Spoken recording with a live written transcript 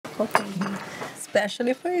coffee.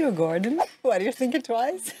 Especially for you, Gordon. What, you're thinking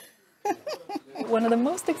twice? One of the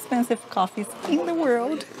most expensive coffees in the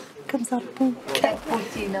world comes out of Poo.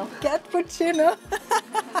 Cappuccino. Cappuccino.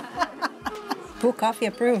 Poo coffee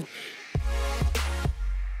approved.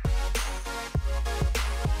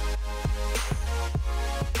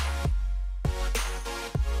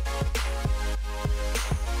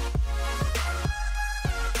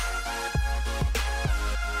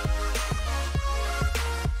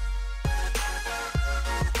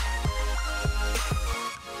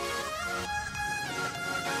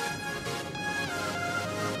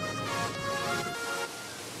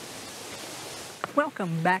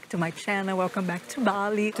 Welcome back to my channel, welcome back to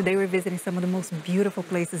Bali. Today we're visiting some of the most beautiful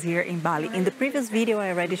places here in Bali. In the previous video I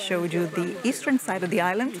already showed you the eastern side of the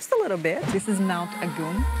island, just a little bit. This is Mount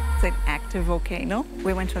Agung. It's an active volcano.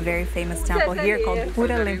 We went to a very famous temple here called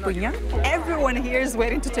Pura Lempunya. Everyone here is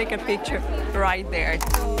waiting to take a picture right there.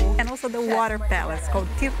 And also the water palace called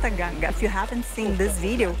Tirthaganga. If you haven't seen this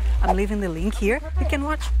video, I'm leaving the link here. You can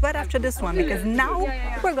watch right after this one because now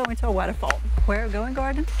we're going to a waterfall. Where are we going,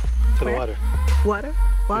 Gordon? To the water. Water?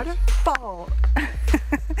 Waterfall.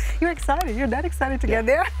 You're excited. You're that excited to get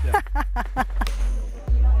there? Yeah.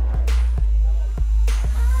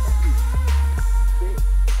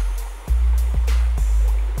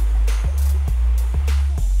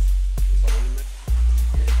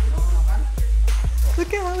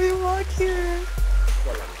 Look at how we walk here.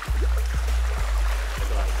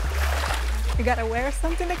 You gotta wear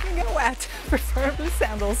something that can get wet, preferably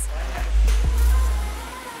sandals.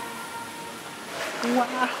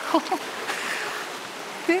 Wow.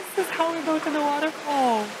 This is how we go to the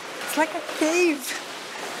waterfall. It's like a cave.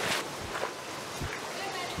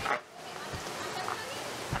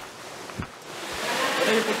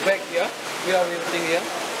 When you put back here, we are waiting here.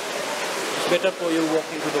 It's better for you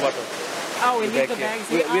walking to the water. Oh, we leave the bags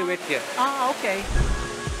here? We wait here. Ah, okay.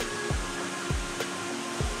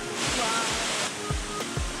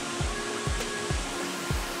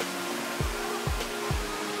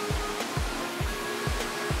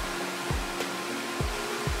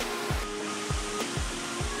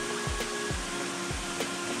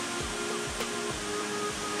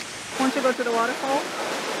 Won't you go to the waterfall?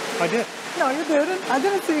 I did. No, you didn't. I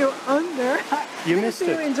didn't see you under. You missed See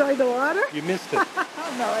it. you enjoy the water? You missed it.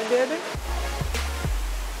 No, I didn't.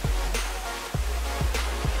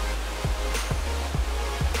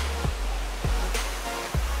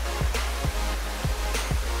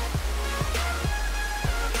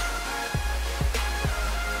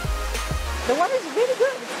 The water is really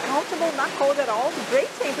good. It's comfortable, not cold at all. Great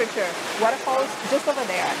temperature. Waterfalls just over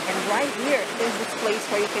there. And right here is this place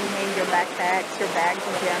where you can hang your backpacks, your bags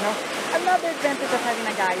in piano. Another advantage of having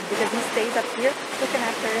a guide because he stays up here looking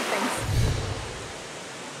after your things.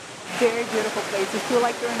 Very beautiful place. You feel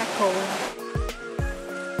like you're in a cove.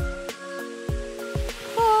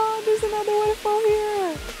 Oh, there's another waterfall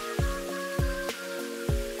here.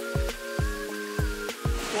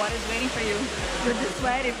 Water's waiting for you. You're just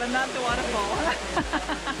sweaty, but not the waterfall.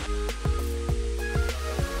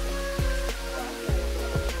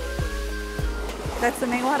 That's the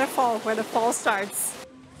main waterfall where the fall starts.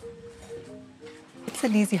 It's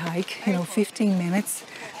an easy hike, 15 minutes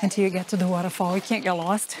until you get to the waterfall. You can't get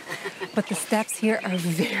lost. But the steps here are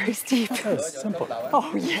very steep. That's simple.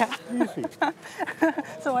 Oh, yeah. Easy.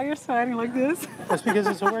 So why you're sweating like this? That's because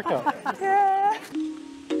it's a workout. Yeah.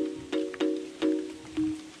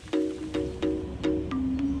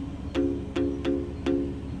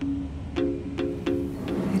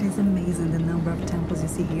 It is amazing the number of temples you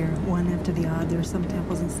see here, one after the other. Some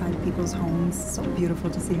temples inside people's homes. So beautiful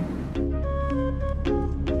to see.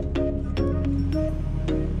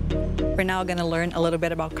 We're now going to learn a little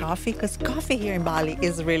bit about coffee because coffee here in Bali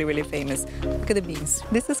is really, really famous. Look at the beans.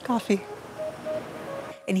 This is coffee.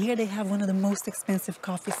 And here they have one of the most expensive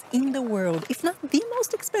coffees in the world, if not the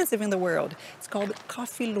most expensive in the world. It's called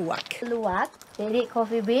Kopi Luwak. Luwak, jadi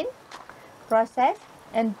coffee bean, processed,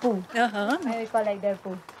 and poo. Uh-huh. And we collect their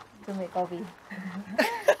poo to make coffee.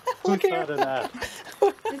 Who thought of that?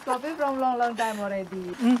 This coffee from long time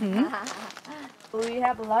already. We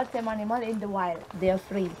have lots of animals in the wild. They are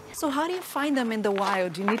free. So how do you find them in the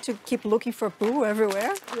wild? You need to keep looking for poo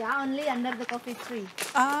everywhere? Yeah, only under the coffee tree.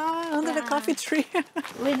 Ah, under the coffee tree.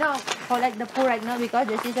 We now collect the poo right now because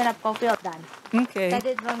the season of coffee is done. Okay. That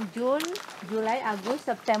is from June, July, August,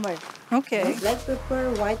 September. Okay. Black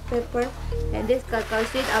pepper, white pepper, and this cacao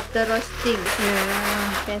seed after roasting.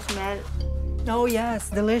 Yeah. You can smell. Oh yes,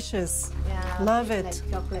 delicious. Yeah, Love it's it.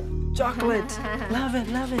 like chocolate. Chocolate. Love it,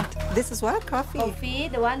 love it. This is what? Coffee? Coffee,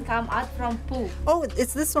 the one come out from poo. Oh,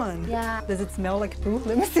 it's this one. Yeah. Does it smell like poo?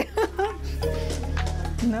 Let me see.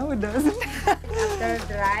 No, it doesn't. After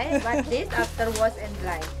dry, but this after wash and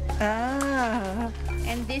dry. Ah.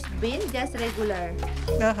 And this bean just regular.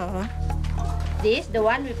 Uh-huh. This the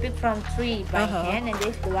one we pick from tree by Uh-huh. hand, and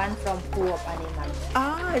this the one from poo of animals.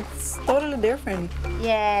 Ah, it's totally different.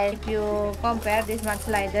 Yeah, if you compare, this much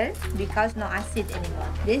lighter because no acid anymore.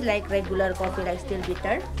 This like regular coffee, like still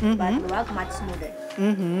bitter, but luwak much smoother.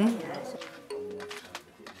 Mm-hmm.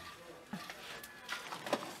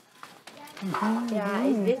 Yeah,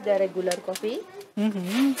 is this the regular coffee?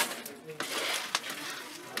 Mm-hmm.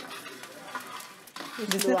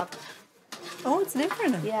 This luwak. Oh, it's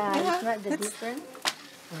different. Yeah, it's not the different.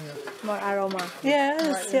 More aroma.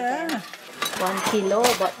 Yes, yeah. 1 kilo,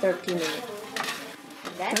 about 30 minutes.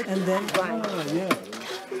 And then One. Oh, yeah.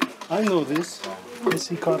 I know this. I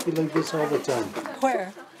see coffee like this all the time.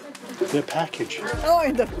 where? The package. Oh,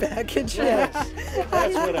 in the package. Yeah.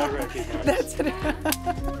 That's what I recognize. That's it.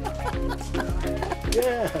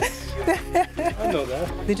 Yes. I know that.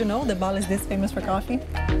 Did you know that Bali is this famous for coffee?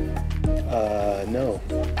 No.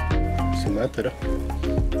 Sumatra.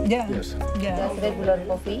 Yeah. Yes. Yeah. That's regular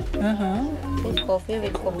coffee. Uh-huh. This coffee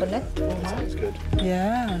with coconut. Sounds good.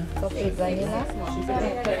 Yeah. Coffee vanilla.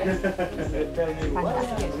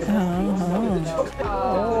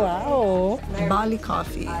 Oh, wow. Bali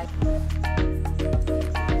coffee.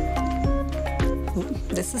 Ooh,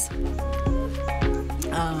 this is,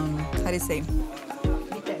 how do you say?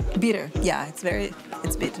 Bitter. Yeah, it's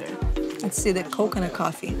bitter. Let's see the coconut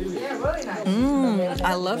coffee.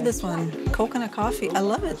 I love this one. Coconut coffee. I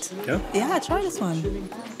love it. Yeah? Yeah, try this one.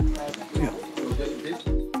 Yeah.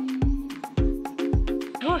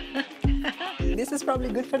 This is probably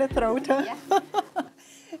good for the throat. Huh?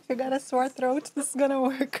 If you got a sore throat, this is gonna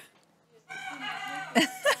work.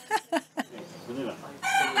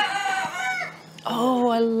 Oh,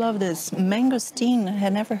 I love this. Mangosteen. I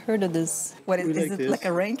had never heard of this. What is, We is like it this. like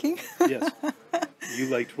a ranking? Yes. You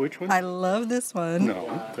liked which one? I love this one. No,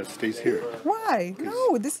 that stays here. Why?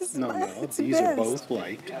 No, this is No, it's the these are best. both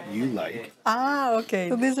liked. You like. Ah, okay.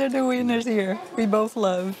 So these are the winners here. We both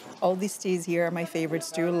love. All these teas here are my favorites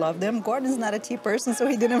too. Love them. Gordon's not a tea person, so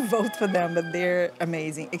he didn't vote for them, but they're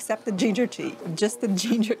amazing. Except the ginger tea. Just the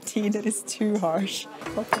ginger tea that is too harsh.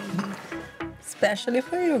 Okay. Especially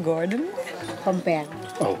for you, Gordon. Compare.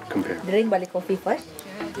 Oh, compare. Drink Bali coffee first,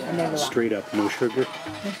 and then luwak. Straight up, no sugar.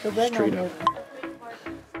 No sugar, no Straight milk. up.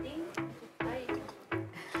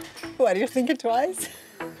 What, you're thinking twice?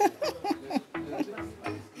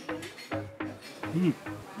 Not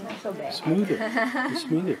so bad. Smoother. It's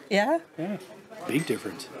smoother. Yeah? Yeah. Big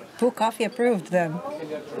difference. Full coffee approved then.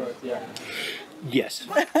 Yes.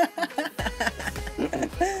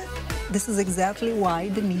 This is exactly why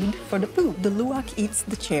the need for the poo. The luwak eats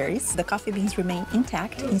the cherries. The coffee beans remain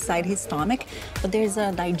intact inside his stomach, but there's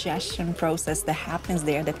a digestion process that happens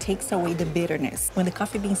there that takes away the bitterness. When the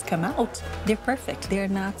coffee beans come out, they're perfect. They're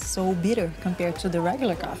not so bitter compared to the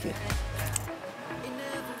regular coffee.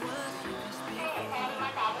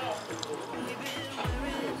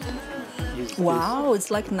 Wow,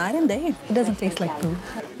 it's like night and day. It doesn't taste like poo.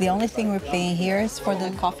 The only thing we're paying here is for the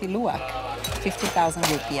coffee luwak. 50,000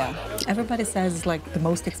 rupiah. Everybody says it's like the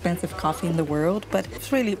most expensive coffee in the world, but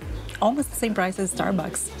it's really almost the same price as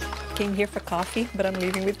Starbucks. Came here for coffee, but I'm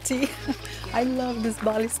leaving with tea. I love this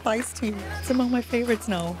Bali spice tea. It's among my favorites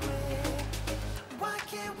now.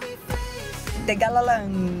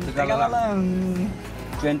 Tegallalang. Tegallalang.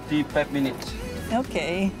 25 minutes.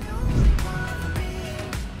 Okay.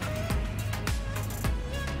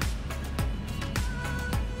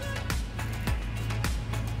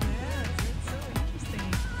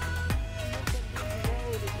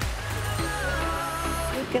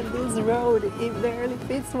 Look at this road. It barely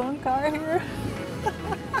fits one car here.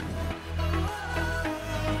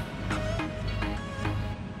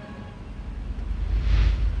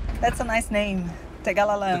 That's a nice name.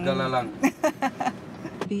 Tegallalang. Tegallalang.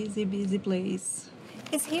 Busy, busy place.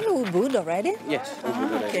 Is here Ubud already? Yes.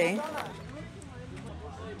 Okay.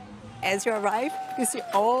 As you arrive, you see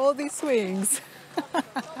all these swings.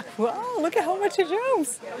 Wow, look at how much he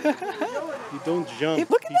jumps. You don't jump.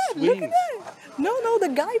 Look at he that, look at swings. that. No, the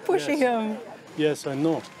guy pushing him. Yes, I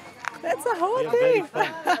know. That's a whole Yeah, very thing.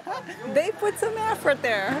 fun. They put some effort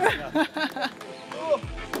there.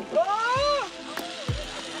 Wow.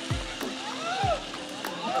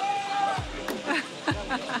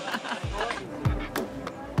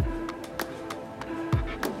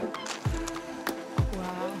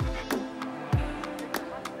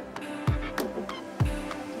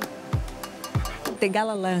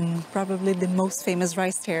 Tegallalang, probably the most famous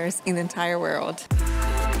rice terrace in the entire world.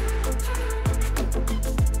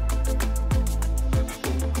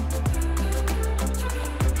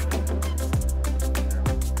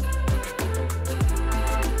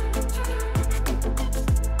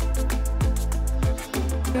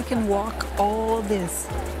 can walk all this.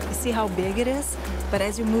 You see how big it is? But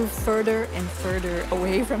as you move further and further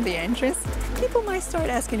away from the entrance, people might start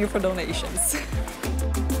asking you for donations.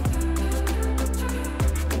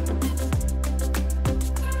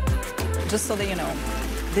 Just so that you know,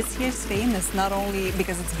 this here is famous not only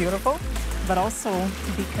because it's beautiful, but also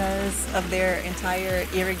because of their entire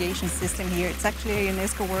irrigation system here. It's actually a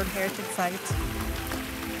UNESCO World Heritage Site.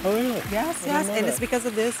 Oh, really? Yes, I yes, didn't know and it's that. because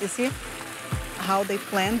of this, you see how they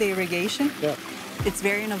plan the irrigation? Yeah, It's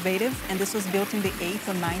very innovative, and this was built in the 8th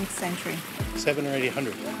or 9th century. 700 or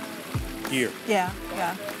 800 year, Yeah,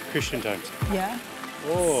 yeah, Christian times. yeah.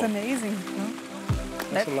 Oh, It's amazing. No?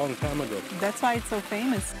 that's a long time ago. That's why it's so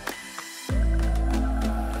famous.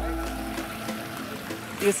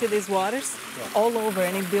 You see these waters? Yeah. All over,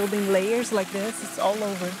 and in building layers like this, it's all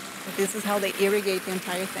over. This is how they irrigate the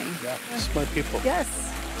entire thing. Yeah, smart people. Yes.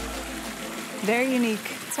 Very unique.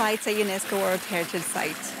 That's why it's a UNESCO World Heritage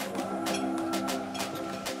Site.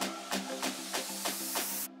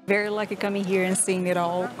 Very lucky coming here and seeing it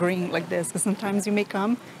all green like this, because sometimes you may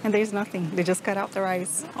come and there's nothing. They just cut out the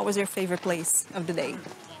rice. What was your favorite place of the day?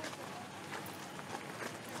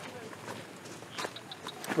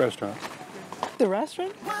 Restaurant. The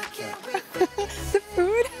restaurant? The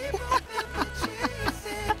food?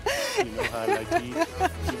 You know how I like to eat.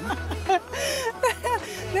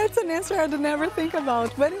 That's an answer I'd never think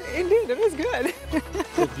about, but indeed, it was good.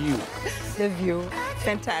 The view. The view,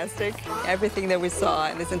 fantastic. Everything that we saw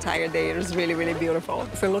in this entire day, it was really, really beautiful.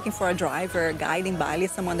 If you're looking for a driver, a guide in Bali,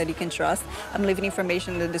 someone that you can trust, I'm leaving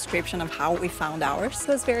information in the description of how we found ours. It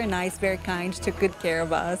was very nice, very kind, took good care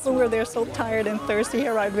of us. We were there so tired and thirsty, he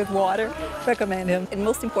arrived with water. Recommend him. And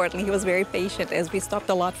most importantly, he was very patient as we stopped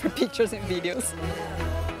a lot for pictures and videos.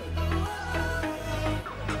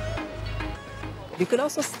 You could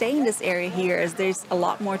also stay in this area here as there's a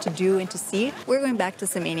lot more to do and to see. We're going back to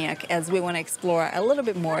Seminyak as we want to explore a little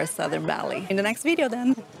bit more of southern Bali. In the next video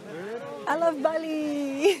then. I love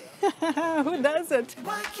Bali! Who doesn't?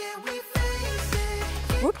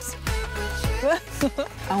 Whoops.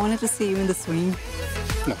 I wanted to see you in the swing.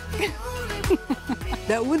 No,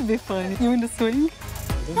 That would be fun. You in the swing?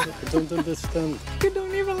 I don't understand. You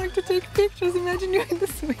don't even like to take pictures. Imagine you in the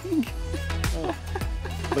swing. Oh.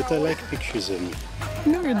 But I like pictures of me.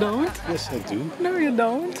 No, you don't. Yes, I do. No, you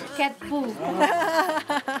don't. Cat poo.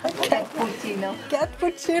 Cat puccino.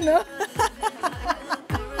 Cappuccino.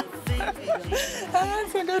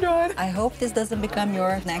 That's a good one. I hope this doesn't become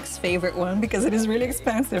your next favorite one because it is really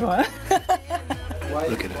expensive, huh?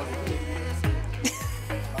 Look at it.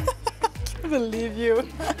 I believe you.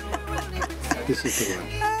 This is the one.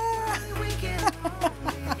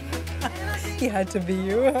 He had to be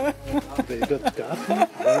you, huh? They got coffee.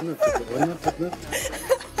 Why not?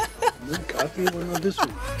 No coffee, why not this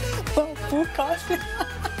one? Oh, full coffee.